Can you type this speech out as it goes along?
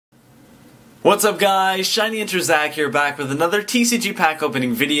What's up guys, shinyhunterzach here, back with another TCG pack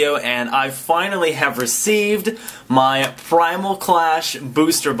opening video, and I finally have received my Primal Clash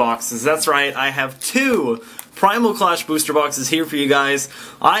booster boxes. That's right, I have two Primal Clash booster boxes here for you guys.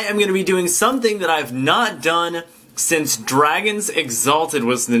 I am going to be doing something that I've not done since Dragons Exalted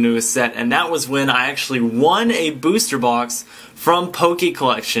was the newest set, and that was when I actually won a booster box from Poke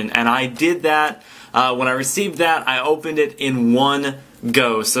Collection, and I did that. When I received that, I opened it in one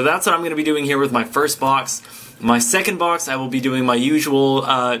go. So that's what I'm going to be doing here with my first box. My second box, I will be doing my usual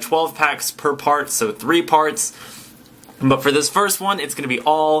 12 packs per part, so 3 parts. But for this first one, it's going to be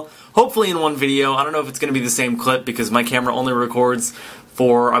all, hopefully in one video. I don't know if it's going to be the same clip because my camera only records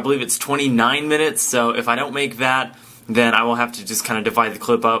for, I believe it's 29 minutes. So if I don't make that, then I will have to just kind of divide the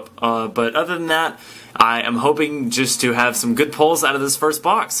clip up. But other than that, I am hoping just to have some good pulls out of this first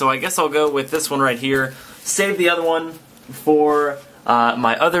box. So I guess I'll go with this one right here. Save the other one for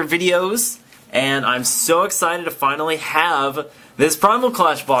my other videos, and I'm so excited to finally have this Primal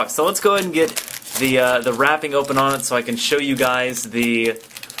Clash box. So let's go ahead and get the wrapping open on it so I can show you guys the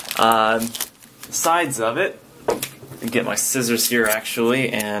sides of it. Get my scissors here actually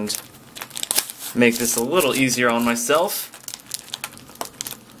and make this a little easier on myself.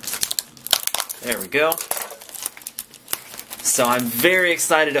 There we go. So I'm very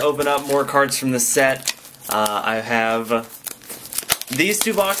excited to open up more cards from this set. I have these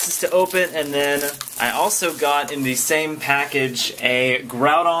 2 boxes to open, and then I also got in the same package a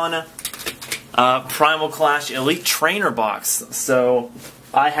Groudon Primal Clash Elite Trainer box. So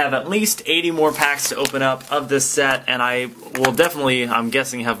I have at least 80 more packs to open up of this set, and I will definitely, I'm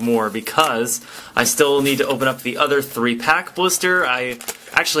guessing, have more because I still need to open up the other 3-pack blister. I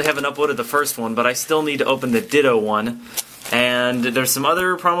actually haven't uploaded the first one, but I still need to open the Ditto one. And there's some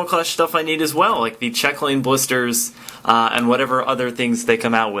other Primal Clash stuff I need as well, like the check lane blisters and whatever other things they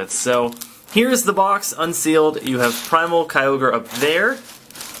come out with. So here's the box unsealed. You have Primal Kyogre up there.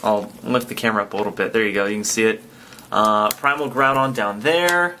 I'll lift the camera up a little bit. There you go, you can see it. Primal Groudon down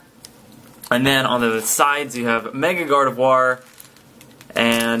there. And then on the sides you have Mega Gardevoir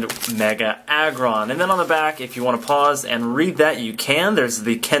and Mega Aggron. And then on the back, if you want to pause and read that, you can. There's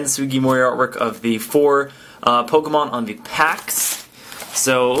the Ken Sugimori artwork of the 4 Pokemon on the packs.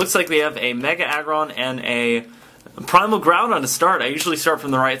 So it looks like we have a Mega Aggron and a Primal Groudon to start. I usually start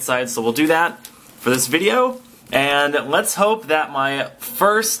from the right side, so we'll do that for this video. And let's hope that my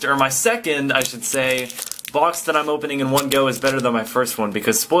first, or my second, I should say, box that I'm opening in one go is better than my first one,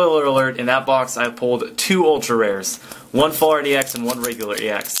 because spoiler alert, in that box I pulled 2 Ultra Rares. 1 Full Art EX and 1 Regular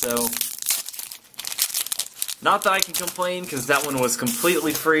EX, so not that I can complain, because that one was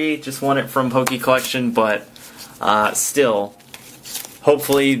completely free, just won it from Poke Collection, but still,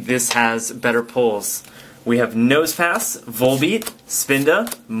 hopefully this has better pulls. We have Nosepass, Volbeat,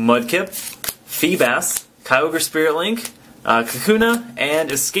 Spinda, Mudkip, Feebas, Kyogre Spirit Link, Kakuna,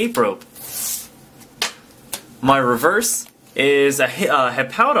 and Escape Rope. My reverse is a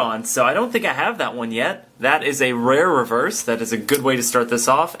Hippowdon, so I don't think I have that one yet. That is a rare reverse. That is a good way to start this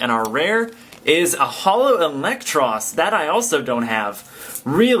off. And our rare is a Holo Electros. That I also don't have.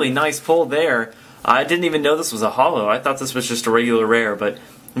 Really nice pull there. I didn't even know this was a holo. I thought this was just a regular rare, but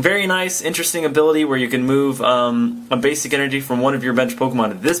very nice, interesting ability where you can move a basic energy from one of your bench Pokemon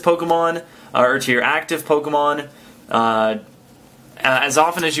to this Pokemon, or to your active Pokemon, as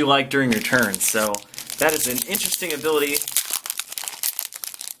often as you like during your turn. So that is an interesting ability.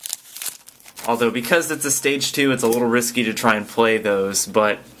 Although because it's a stage 2, it's a little risky to try and play those,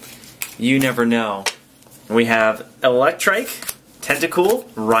 but you never know. We have Electrike, Tentacool,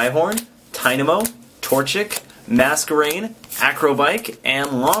 Rhyhorn, Tynamo, Torchic, Masquerain, Acrobike, and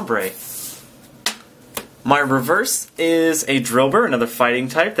Lombre. My reverse is a Drillbur, another fighting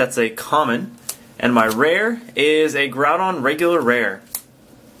type. That's a common. And my rare is a Groudon regular rare.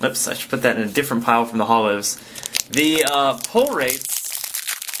 Oops, I should put that in a different pile from the holos. The pull rates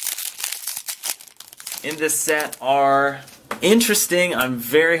in this set are interesting. I'm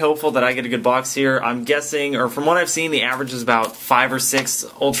very hopeful that I get a good box here. I'm guessing, or from what I've seen, the average is about 5 or 6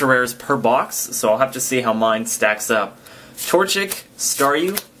 Ultra Rares per box, so I'll have to see how mine stacks up. Torchic,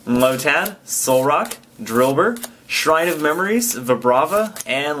 Staryu, Lotad, Solrock, Drillbur, Shrine of Memories, Vibrava,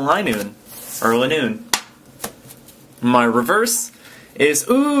 and Linoon. My reverse is,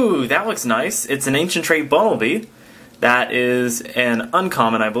 ooh, that looks nice. It's an Ancient Trait Bunnelby. That is an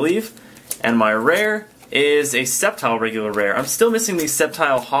uncommon, I believe. And my rare is a Sceptile regular rare. I'm still missing the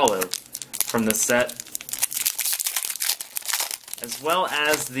Sceptile holo from this set, as well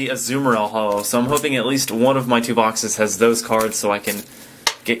as the Azumarill holo. So I'm hoping at least one of my 2 boxes has those cards so I can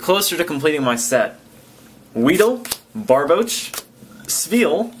get closer to completing my set. Weedle, Barboach,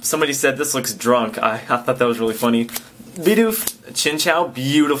 Spiel, somebody said this looks drunk. I thought that was really funny. Bidoof, Chinchou,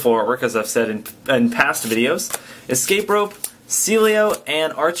 beautiful artwork, as I've said in past videos. Escape Rope, Celio,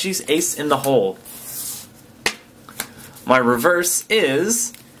 and Archie's Ace in the Hole. My reverse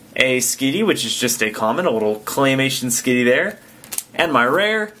is a Skitty, which is just a common, a little claymation Skitty there. And my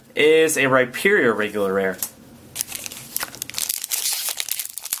rare is a Rhyperior regular rare.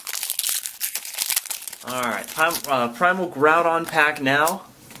 Alright, Primal Groudon pack now.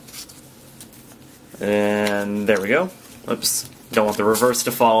 And there we go. Oops, don't want the reverse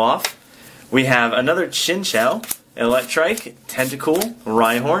to fall off. We have another Chinchou, Electrike, Tentacool,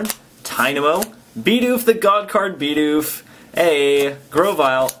 Rhyhorn, Tynamo, Bidoof, the God card Bidoof, a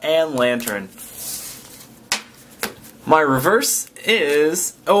Grovyle, and Lantern. My reverse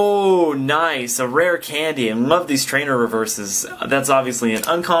is, oh nice, a rare candy. I love these trainer reverses. That's obviously an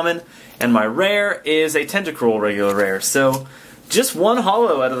uncommon. And my rare is a Tentacruel regular rare. So just one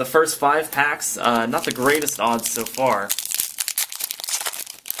holo out of the first 5 packs. Not the greatest odds so far.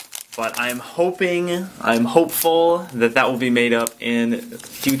 But I'm hopeful that that will be made up in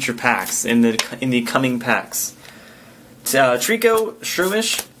future packs, in the coming packs. Trico,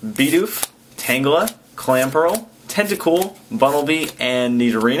 Shroomish, Bidoof, Tangela, Clamperl, Tentacool, Bunnelby, and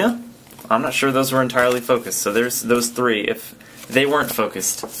Nidorina. I'm not sure those were entirely focused, so there's those 3 if they weren't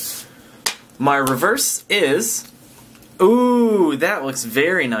focused. My reverse is, ooh, that looks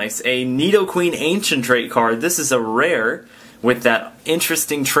very nice, a Nidoqueen Ancient Trait card. This is a rare with that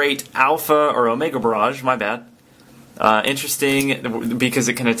interesting trait Alpha or Omega Barrage, my bad. Interesting because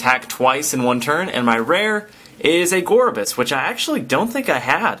it can attack twice in one turn, and my rare is a Gorobus, which I actually don't think I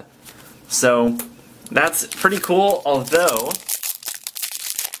had. So that's pretty cool, although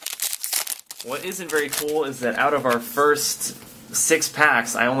what isn't very cool is that out of our first 6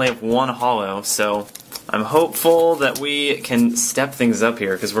 packs, I only have 1 holo, so I'm hopeful that we can step things up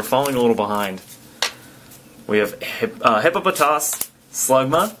here, because we're falling a little behind. We have Hippopotas,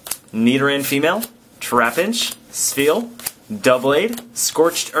 Slugma, Nidoran Female, Trapinch, Spheal, Doublade,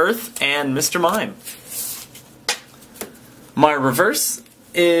 Scorched Earth, and Mr. Mime. My reverse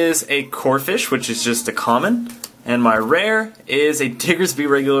is a Corphish, which is just a common, and my rare is a Diggersby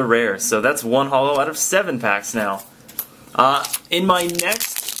regular rare, so that's 1 holo out of 7 packs now. In my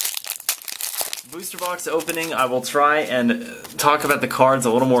next booster box opening, I will try and talk about the cards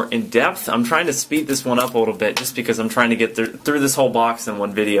a little more in depth. I'm trying to speed this one up a little bit just because I'm trying to get through this whole box in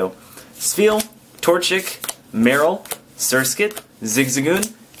one video. Spheal, Torchic, Meryl, Surskit,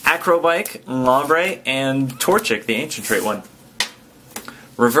 Zigzagoon, Acrobike, Lombre, and Torchic, the Ancient Trait one.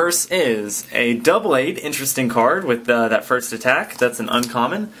 Reverse is a Doublade, interesting card with that first attack. That's an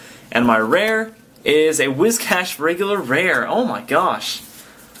uncommon. And my rare is a Whiscash regular rare. Oh my gosh.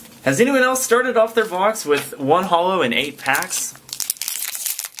 Has anyone else started off their box with 1 holo in 8 packs?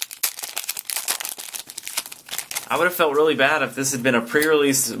 I would have felt really bad if this had been a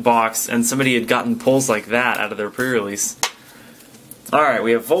pre-release box and somebody had gotten pulls like that out of their pre-release. Alright,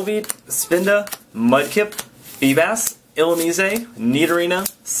 we have Volbeat, Spinda, Mudkip, Feebas, Illumise,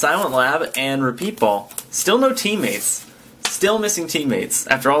 Nidorina, Silent Lab, and Repeat Ball. Still no teammates. Still missing teammates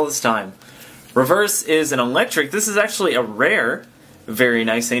after all this time. Reverse is an Electric. This is actually a rare. Very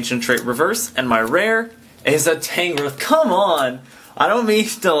nice Ancient Trait reverse. And my rare is a Tangrowth. Come on! I don't mean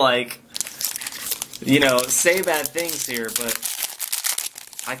to, like, you know, say bad things here, but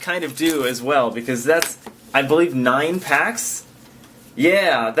I kind of do as well, because that's, I believe, 9 packs?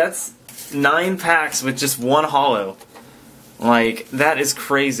 Yeah, that's 9 packs with just 1 holo. Like, that is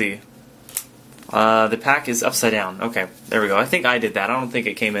crazy. The pack is upside down. Okay, there we go. I think I did that. I don't think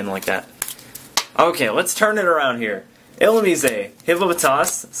it came in like that. Okay, let's turn it around here. Illumise,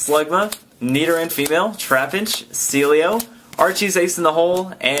 Hippopotas, Slugma, Nidoran Female, Trapinch, Celio, Archie's Ace in the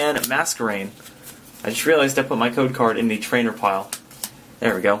Hole, and Masquerain. I just realized I put my code card in the trainer pile.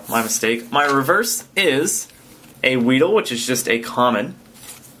 There we go, my mistake. My reverse is a Weedle, which is just a common.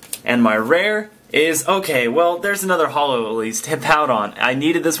 And my rare is, okay, well, there's another holo at least. Hippowdon. I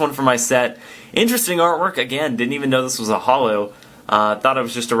needed this one for my set. Interesting artwork, again, didn't even know this was a holo. Thought it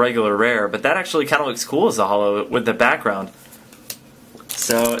was just a regular rare, but that actually kind of looks cool as a holo with the background.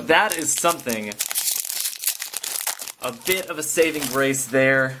 So that is something. A bit of a saving grace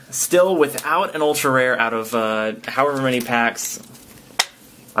there. Still without an ultra rare out of however many packs.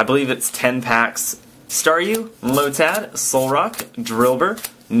 I believe it's 10 packs. Staryu, Lotad, Solrock, Drillbur,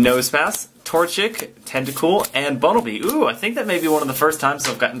 Nosepass, Torchic, Tentacool, and Bunnelby. Ooh, I think that may be one of the first times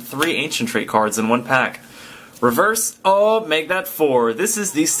I've gotten 3 Ancient Trait cards in 1 pack. Reverse, oh, make that 4. This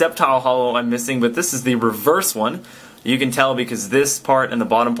is the Sceptile holo I'm missing, but this is the reverse one. You can tell because this part and the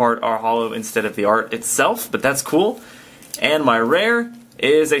bottom part are holo instead of the art itself, but that's cool. And my rare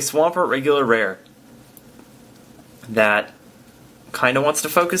is a Swampert regular rare. That kind of wants to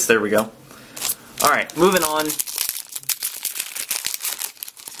focus. There we go. Alright, moving on.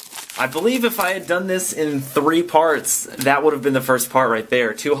 I believe if I had done this in 3 parts, that would have been the first part right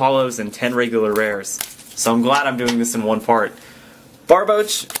there. 2 holos and 10 regular rares. So I'm glad I'm doing this in 1 part.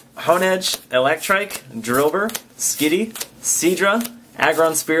 Barboach, Honedge, Electrike, Drillbur, Skitty, Seadra,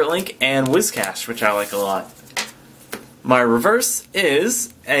 Aggron Spirit Link, and Whiscash, which I like a lot. My reverse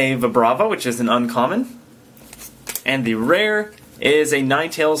is a Vibrava, which is an uncommon. And the rare is a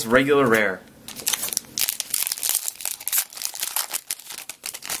Ninetales regular rare.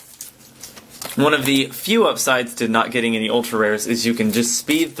 One of the few upsides to not getting any ultra rares is you can just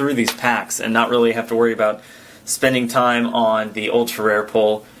speed through these packs and not really have to worry about spending time on the ultra rare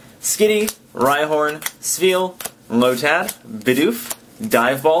pull. Skitty, Rhyhorn, Sveal, Lotad, Bidoof,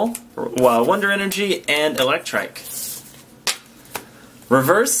 Dive Ball, Wonder Energy, and Electrike.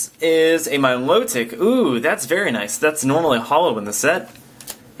 Reverse is a Milotic. Ooh, that's very nice. That's normally a holo in the set.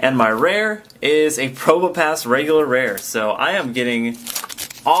 And my rare is a Probopass regular rare. So I am getting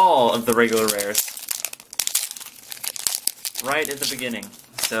all of the regular rares right at the beginning.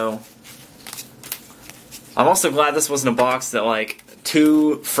 So I'm also glad this wasn't a box that like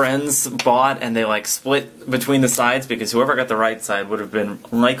 2 friends bought and they like split between the sides, because whoever got the right side would have been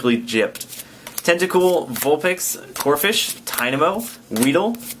likely gypped. Tentacool, Vulpix, Corphish, Tynamo,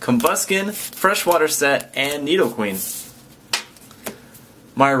 Weedle, Combuskin, Freshwater Set, and Nidoqueen.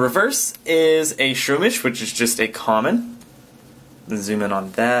 My reverse is a Shroomish, which is just a common. Zoom in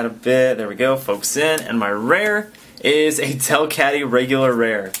on that a bit. There we go. Focus in. And my rare is a Delcatty regular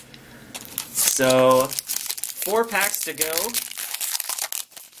rare. So 4 packs to go.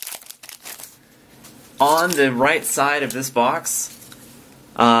 On the right side of this box.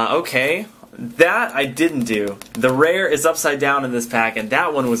 Okay. That I didn't do. The rare is upside down in this pack, and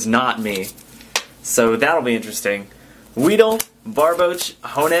that one was not me. So that'll be interesting. Weedle, Barboach,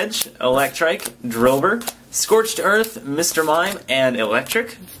 Honedge, Electrike, Drillbur, Scorched Earth, Mr. Mime, and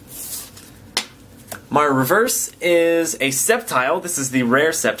Electric. My reverse is a Sceptile. This is the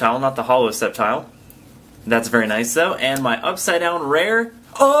rare Sceptile, not the holo Sceptile. That's very nice, though. And my upside down rare...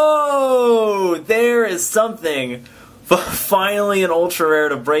 Oh! There is something! Finally an ultra rare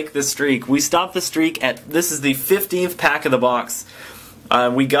to break the streak. We stopped the streak at... This is the 15th pack of the box.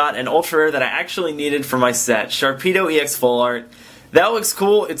 We got an ultra rare that I actually needed for my set. Sharpedo EX Full Art. That looks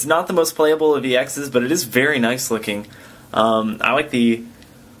cool. It's not the most playable of EXs, but it is very nice looking. I like the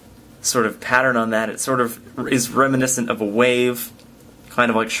sort of pattern on that. It sort of is reminiscent of a wave, kind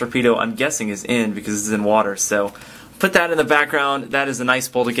of like Sharpedo, I'm guessing, is in because it's in water. So put that in the background. That is a nice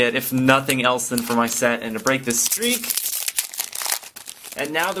pull to get, if nothing else, than for my set and to break this streak.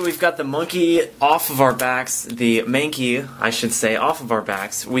 And now that we've got the monkey off of our backs, the Mankey, I should say, off of our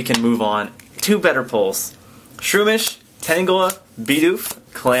backs, we can move on to better pulls. Shroomish, Tangela, Bidoof,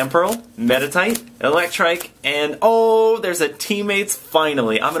 Clamperl, Meditite, Electrike, and oh, there's a Teammates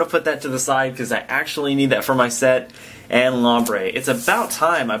finally. I'm going to put that to the side because I actually need that for my set. And Lombre. It's about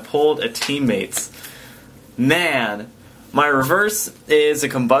time I pulled a Teammates. Man. My reverse is a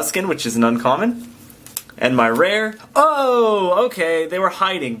Combuskin, which is an uncommon. And my rare, oh, okay, they were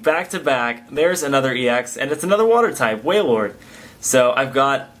hiding back to back. There's another EX, and it's another water type, Wailord. So I've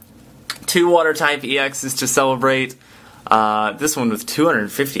got 2 water type EXs to celebrate. This one with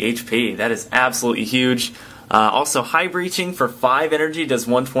 250 HP, that is absolutely huge. Also, High Breaching for 5 energy does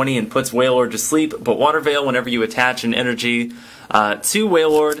 120 and puts Wailord to sleep, but Water Veil, whenever you attach an energy to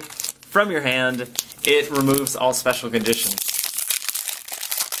Wailord from your hand, it removes all special conditions.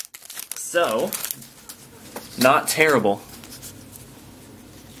 So... not terrible.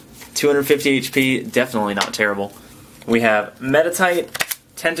 250 HP, definitely not terrible. We have Meditite,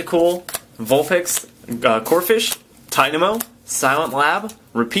 Tentacool, Vulpix, Corphish, Tynamo, Silent Lab,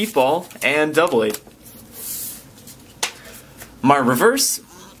 Repeat Ball, and Double Eight. My reverse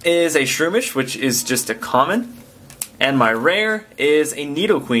is a Shroomish, which is just a common. And my rare is a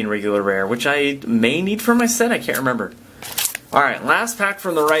Nidoqueen regular rare, which I may need for my set, I can't remember. Alright, last pack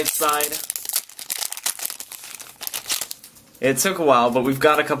from the right side. It took a while, but we've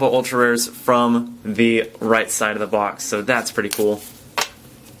got a couple ultra rares from the right side of the box, so that's pretty cool.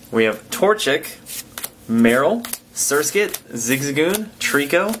 We have Torchic, Marill, Surskit, Zigzagoon,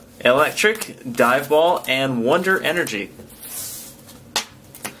 Trico, Electric, Dive Ball, and Wonder Energy.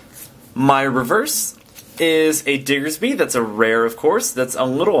 My reverse is a Diggersby. That's a rare, of course. That's a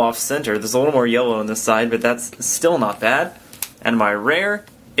little off-center. There's a little more yellow on this side, but that's still not bad. And my rare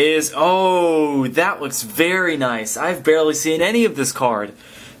is... oh, that looks very nice. I've barely seen any of this card.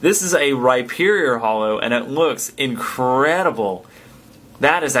 This is a Rhyperior holo, and it looks incredible.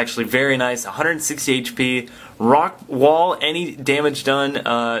 That is actually very nice. 160 HP. Rock Wall, any damage done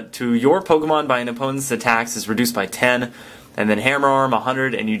to your Pokemon by an opponent's attacks is reduced by 10. And then Hammer Arm,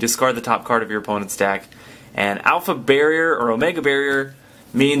 100, and you discard the top card of your opponent's deck. And Alpha Barrier or Omega Barrier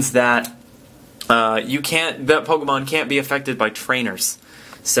means that that Pokemon can't be affected by trainers.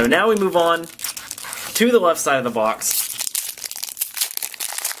 So now we move on to the left side of the box.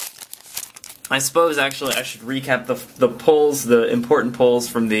 I suppose actually I should recap the pulls, the important pulls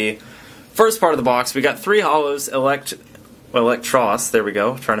from the first part of the box. We got 3 holos, Electros, there we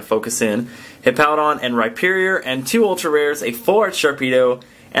go, trying to focus in, Hippowdon and Rhyperior, and 2 ultra rares, a Full Art Sharpedo,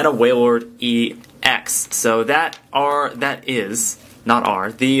 and a Wailord EX. So that is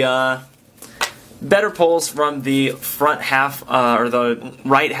the better pulls from the front half, or the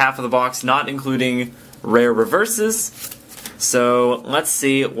right half of the box, not including rare reverses. So let's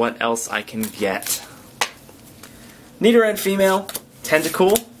see what else I can get. Nidoran Female,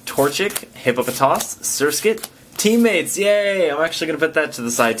 Tentacool, Torchic, Hippopotas, Surskit, Teammates, yay! I'm actually going to put that to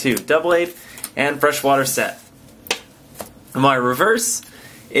the side too. Double Aid and Freshwater Set. My reverse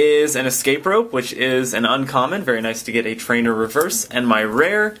is an Escape Rope, which is an uncommon. Very nice to get a Trainer reverse. And my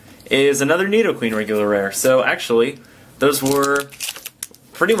rare is another Nidoqueen regular rare. So actually, those were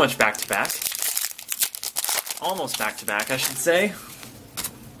pretty much back-to-back. Almost back-to-back, I should say.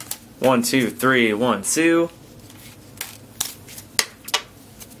 1, 2, 3, 1, 2.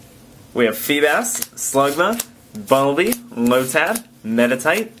 We have Feebas, Slugma, Bunnelby, Lotad,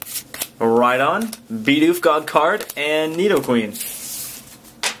 Meditite, Rhydon, Bidoof God Card, and Nidoqueen.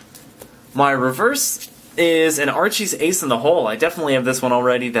 My reverse is an Archie's Ace in the Hole. I definitely have this one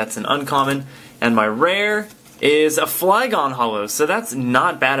already. That's an uncommon. And my rare is a Flygon holo, so that's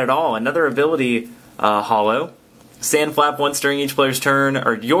not bad at all. Another ability holo. Sandflap, once during each player's turn,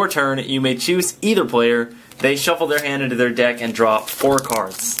 or your turn, you may choose either player. They shuffle their hand into their deck and draw 4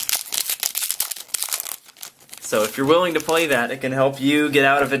 cards. So if you're willing to play that, it can help you get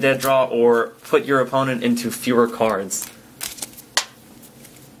out of a dead draw or put your opponent into fewer cards.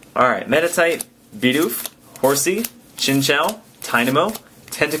 Alright, Meditite, Bidoof, Horsey, Chinchou, Tynamo,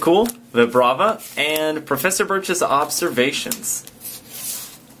 Tentacool, Vibrava, and Professor Birch's Observations.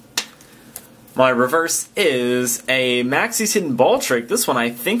 My reverse is a Maxie's Hidden Ball Trick. This one I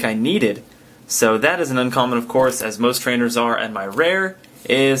think I needed. So that is an uncommon, of course, as most trainers are. And my rare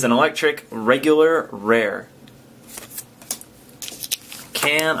is an Electric Regular Rare.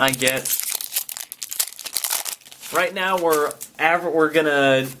 Can I get... Right now we're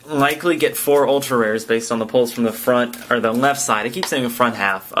gonna likely get 4 ultra rares based on the pulls from the front, or the left side. I keep saying the front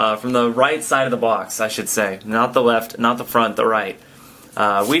half. From the right side of the box, I should say. Not the left, not the front, the right.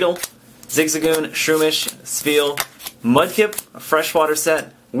 Weedle, Zigzagoon, Shroomish, Spheal, Mudkip, Freshwater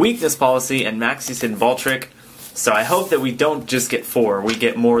Set, Weakness Policy, and Maxie's Hidden Ball Trick. So I hope that we don't just get 4, we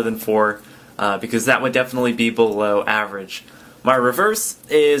get more than 4, because that would definitely be below average. My reverse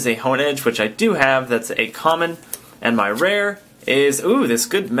is a Honedge, which I do have, that's a common, and my rare is, this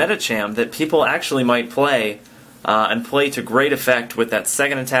good Metacham that people actually might play, and play to great effect with that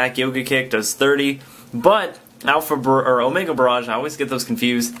second attack. Yoga Kick does 30, but Omega Barrage, I always get those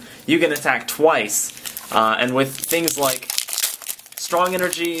confused, you can attack twice, and with things like Strong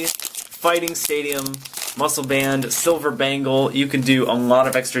Energy, Fighting Stadium, Muscle Band, Silver Bangle, you can do a lot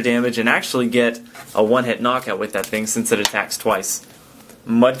of extra damage and actually get a one-hit knockout with that thing since it attacks twice.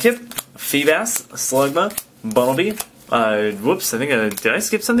 Mudkip, Feebas, Slugma, Bunnelby, whoops, I think did I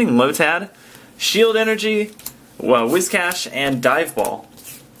skip something? Lotad, Shield Energy, Whiscash, and Dive Ball.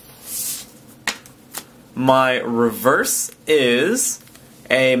 My reverse is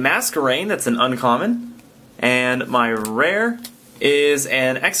a Masquerain, that's an uncommon, and my rare is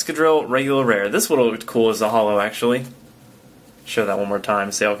an Excadrill regular rare. This would have looked cool as a holo, actually. Show that one more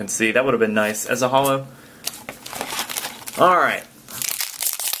time so y'all can see. That would have been nice as a holo. Alright.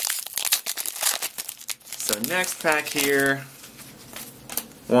 So next pack here.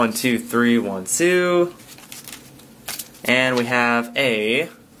 1, 2, 3, 1, 2. And we have I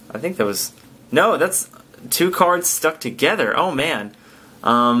think that was... No, that's 2 cards stuck together. Oh, man.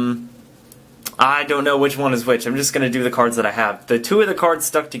 I don't know which one is which. I'm just going to do the cards that I have. The 2 of the cards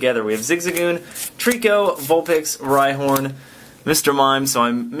stuck together. We have Zigzagoon, Trico, Vulpix, Rhyhorn, Mr. Mime, so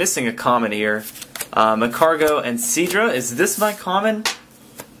I'm missing a common here. Macargo and Seadra. Is this my common?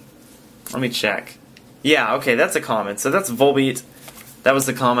 Let me check. Yeah, okay, that's a common. So that's Volbeat. That was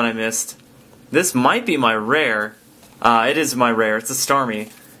the common I missed. This might be my rare. It is my rare. It's a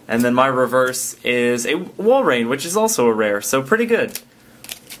Starmie. And then my reverse is a Walrein, which is also a rare. So pretty good.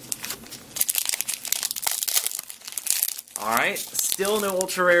 Alright, Still no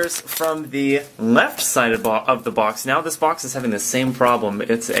ultra rares from the left side of the box. Now this box is having the same problem.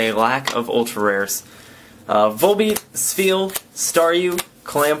 It's a lack of ultra rares. Volbeat, Spheal, Staryu,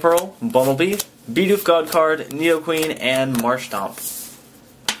 Clamperl, Bumblebee, Bidoof God Card, Nidoqueen, and Marshtomp.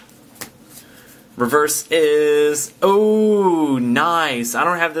 Reverse is... oh, nice! I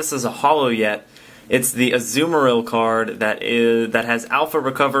don't have this as a holo yet. It's the Azumarill card that has Alpha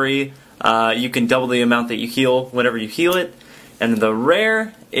Recovery. You can double the amount that you heal whenever you heal it. And the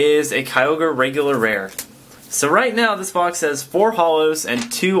rare is a Kyogre regular rare. So right now this box has 4 holos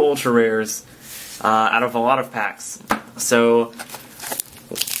and 2 ultra rares out of a lot of packs. So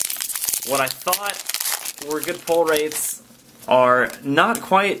what I thought were good pull rates are not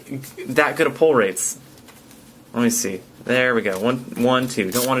quite that good of pull rates. Let me see. There we go. 1, 2.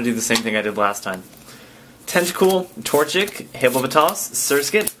 Don't want to do the same thing I did last time. Tentacool, Torchic, Halovitas,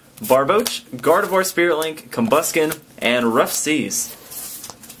 Surskit, Barboach, Gardevoir Spirit Link, Combuskin, and Rough Seas.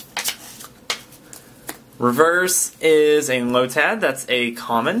 Reverse is a Lotad, that's a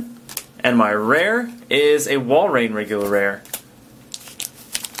common. And my rare is a Walrein regular rare.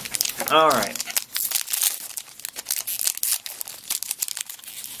 Alright.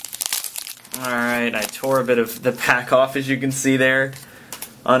 Alright, I tore a bit of the pack off, as you can see there.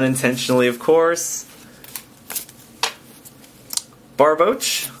 Unintentionally, of course.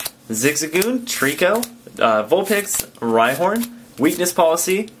 Barboach, Zigzagoon, Trico, Vulpix, Rhyhorn, Weakness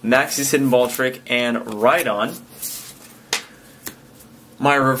Policy, Maxie's Hidden Ball Trick, and Rhydon.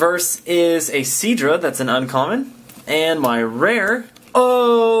 My reverse is a Seadra, that's an uncommon. And my rare,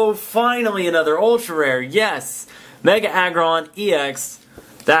 oh, finally another ultra rare, yes! Mega Aggron EX,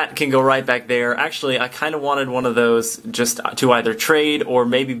 that can go right back there. Actually, I kind of wanted one of those just to either trade or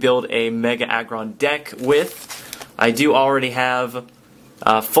maybe build a Mega Aggron deck with. I do already have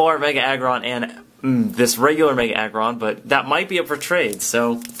Full Art Mega Aggron and this regular Mega Aggron, but that might be up for trade,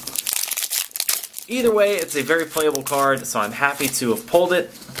 so either way, it's a very playable card, so I'm happy to have pulled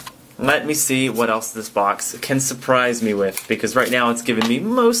it. Let me see what else this box can surprise me with, because right now it's giving me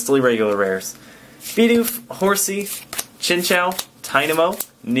mostly regular rares. Bidoof, Horsey, Chinchou, Tynamo,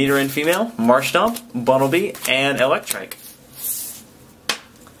 Nidoran Female, Marshtomp, Bumblebee, and Electrike.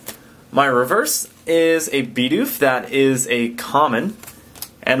 My reverse is a Bidoof, that is a common,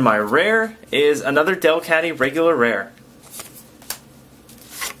 and my rare is another Delcatty regular rare.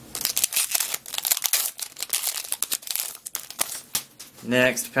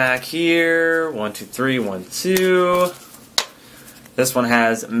 Next pack here, 1, 2, 3, 1, 2. This one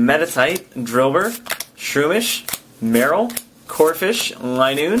has Meditite, Drillbur, Shroomish, Marill, Corphish,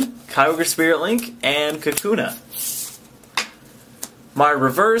 Linoon, Kyogre Spirit Link, and Kakuna. My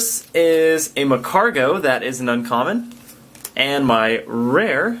reverse is a Macargo, that is an uncommon. And my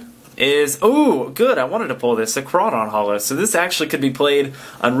rare is, oh, good, I wanted to pull this, a Crawdon Holo. So this actually could be played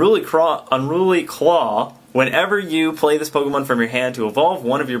Unruly Claw. Whenever you play this Pokemon from your hand to evolve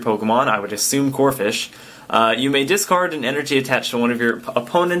one of your Pokemon, I would assume Corphish, you may discard an energy attached to one of your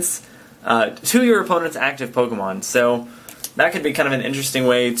opponent's, active Pokemon. So that could be kind of an interesting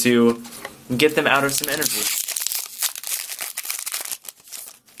way to get them out of some energy.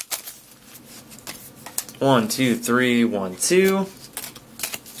 1, 2, 3, 1, 2.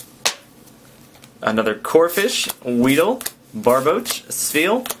 Another Corphish, Weedle, Barboach,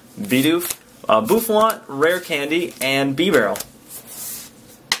 Spheal, Bidoof, Bouffalant, Rare Candy, and B-Barrel.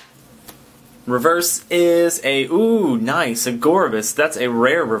 Reverse is a, ooh, nice, a Gorobus. That's a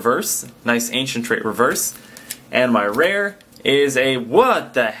rare reverse. Nice ancient trait reverse. And my rare is a,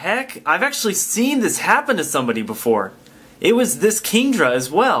 what the heck? I've actually seen this happen to somebody before. It was this Kingdra as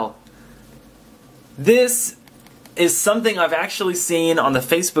well. This is something I've actually seen on the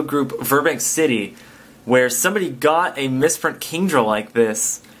Facebook group Verbeck City, where somebody got a misprint Kingdra like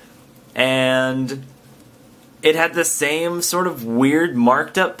this, and it had the same sort of weird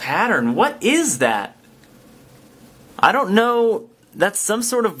marked up pattern. What is that? I don't know. That's some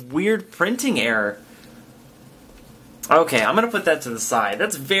sort of weird printing error. Okay, I'm going to put that to the side.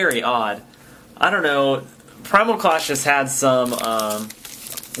 That's very odd. I don't know. Primal Clash has had some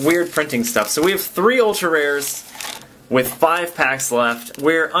weird printing stuff. So we have 3 ultra rares with 5 packs left.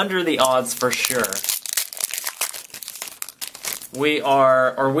 We're under the odds for sure. We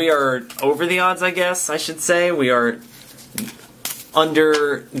are over the odds, I guess I should say. We are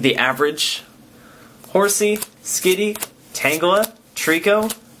under the average. Horsey, Skitty, Tangela,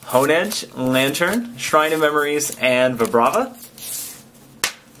 Trico, Honedge, Lantern, Shrine of Memories, and Vibrava.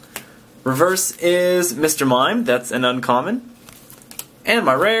 Reverse is Mr. Mime, that's an uncommon. And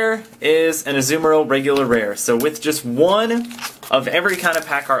my rare is an Azumarill regular rare. So with just 1 of every kind of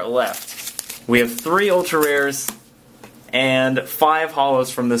pack art left, we have 3 ultra rares and 5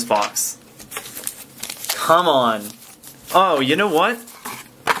 hollows from this box. Come on. Oh, you know what?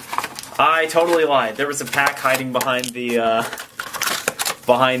 I totally lied. There was a pack hiding behind the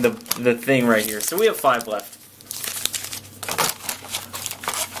thing right here. So we have 5 left.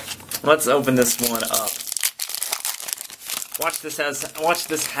 Let's open this one up. Watch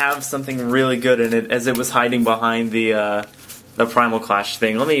this have something really good in it, as it was hiding behind the Primal Clash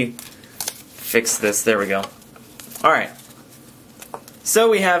thing. Let me fix this. There we go. Alright. So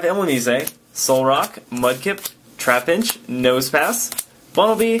we have Illumise, Solrock, Mudkip, Trapinch, Nosepass,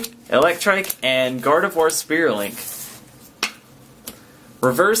 Bunnelby, Electrike, and Gardevoir Spearlink.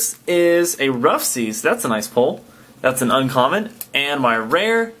 Reverse is a Rough Seas. That's a nice pull. That's an uncommon. And my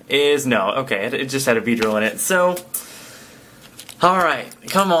rare is... no, okay, it just had a Beedrill in it. So, alright,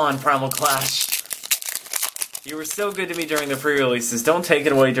 come on, Primal Clash. You were so good to me during the pre-releases. Don't take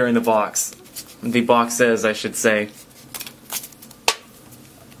it away during the box. The boxes, I should say.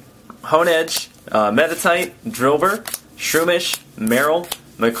 Honedge, Metatite, Drillbur, Shroomish, Marill,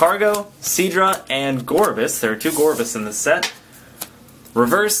 Magcargo, Seadra, and Gorbis. There are 2 Gorbis in this set.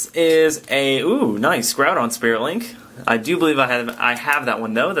 Reverse is a, ooh, nice, Groudon Spearlink. I do believe I have that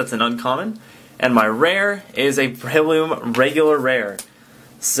one though, that's an uncommon. And my rare is a Breloom regular rare.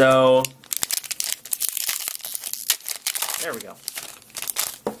 So, there we go.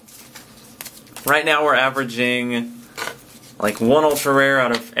 Right now we're averaging like 1 ultra rare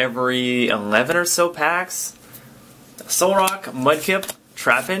out of every 11 or so packs. Solrock, Mudkip,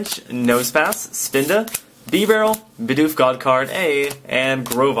 Trapinch, Nosepass, Spinda, Bebarrel, Bidoof Godcard A, and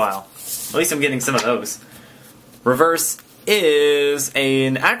Grovyle. At least I'm getting some of those. Reverse is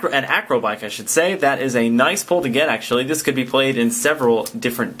an Acrobike, I should say. That is a nice pull to get, actually. This could be played in several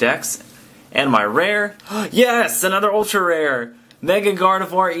different decks. And my rare, yes, another ultra rare, Mega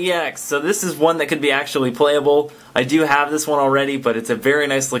Gardevoir EX. So this is one that could be actually playable. I do have this one already, but it's a very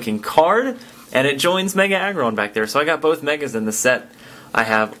nice looking card, and it joins Mega Aggron back there. So I got both Megas in the set. I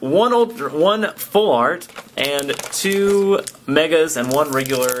have one full art and 2 Megas and 1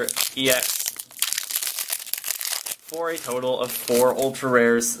 regular EX for a total of 4 ultra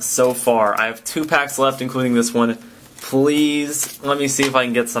rares so far. I have 2 packs left, including this one. Please let me see if I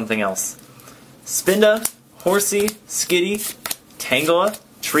can get something else. Spinda, Horsey, Skitty, Tangela,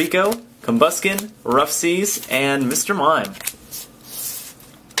 Trico, Combuskin, Rough Seas, and Mr. Mime.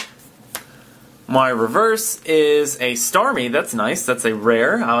 My reverse is a Starmie. That's nice. That's a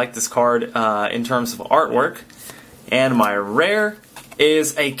rare. I like this card in terms of artwork. And my rare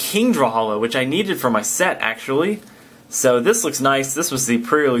is a Kingdra Holo, which I needed for my set, actually. So this looks nice. This was the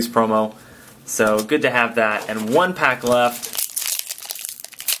pre-release promo. So good to have that. And 1 pack left.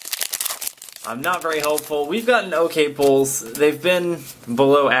 I'm not very hopeful. We've gotten okay pulls. They've been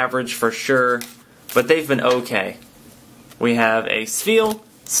below average for sure, but they've been okay. We have a Spheal,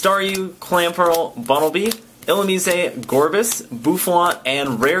 Staryu, Clamperl, Bunnelby, Illumise, Gorbis, Boufflant,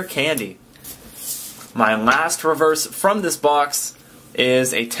 and Rare Candy. My last reverse from this box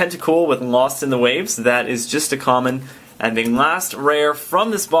is a Tentacool with Lost in the Waves. That is just a common. And the last rare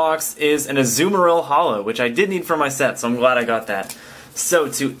from this box is an Azumarill Holo, which I did need for my set, so I'm glad I got that. So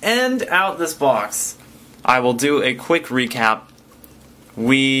to end out this box, I will do a quick recap.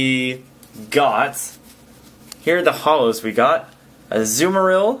 We got, here are the holos we got: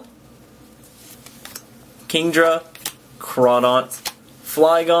 Azumarill, Kingdra, Crawdaunt,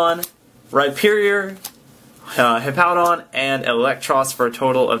 Flygon, Rhyperior, Hippowdon, and Electros for a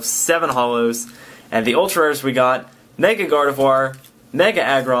total of 7 holos. And the ultra rares we got: Mega Gardevoir, Mega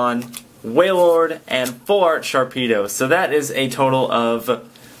Aggron, Wailord, and Full Art Sharpedo. So that is a total of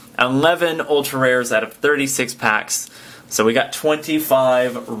 11 ultra rares out of 36 packs. So we got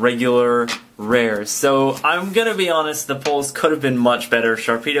 25 regular rares. So I'm gonna be honest, the pulls could have been much better.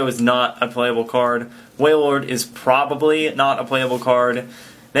 Sharpedo is not a playable card. Wailord is probably not a playable card.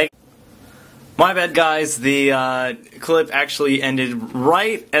 My bad, guys. The clip actually ended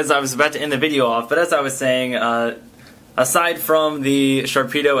right as I was about to end the video off. But as I was saying, aside from the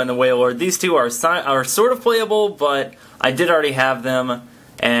Sharpedo and the Wailord, these two are sort of playable, but I did already have them,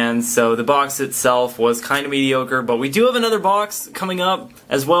 and so the box itself was kind of mediocre. But we do have another box coming up,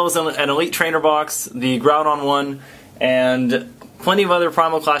 as well as an Elite Trainer box, the Groudon one, and plenty of other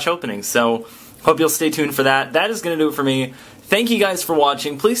Primal Clash openings. So hope you'll stay tuned for that. That is going to do it for me. Thank you guys for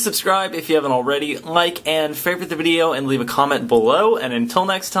watching. Please subscribe if you haven't already, like and favorite the video, and leave a comment below. And until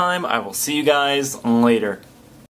next time, I will see you guys later.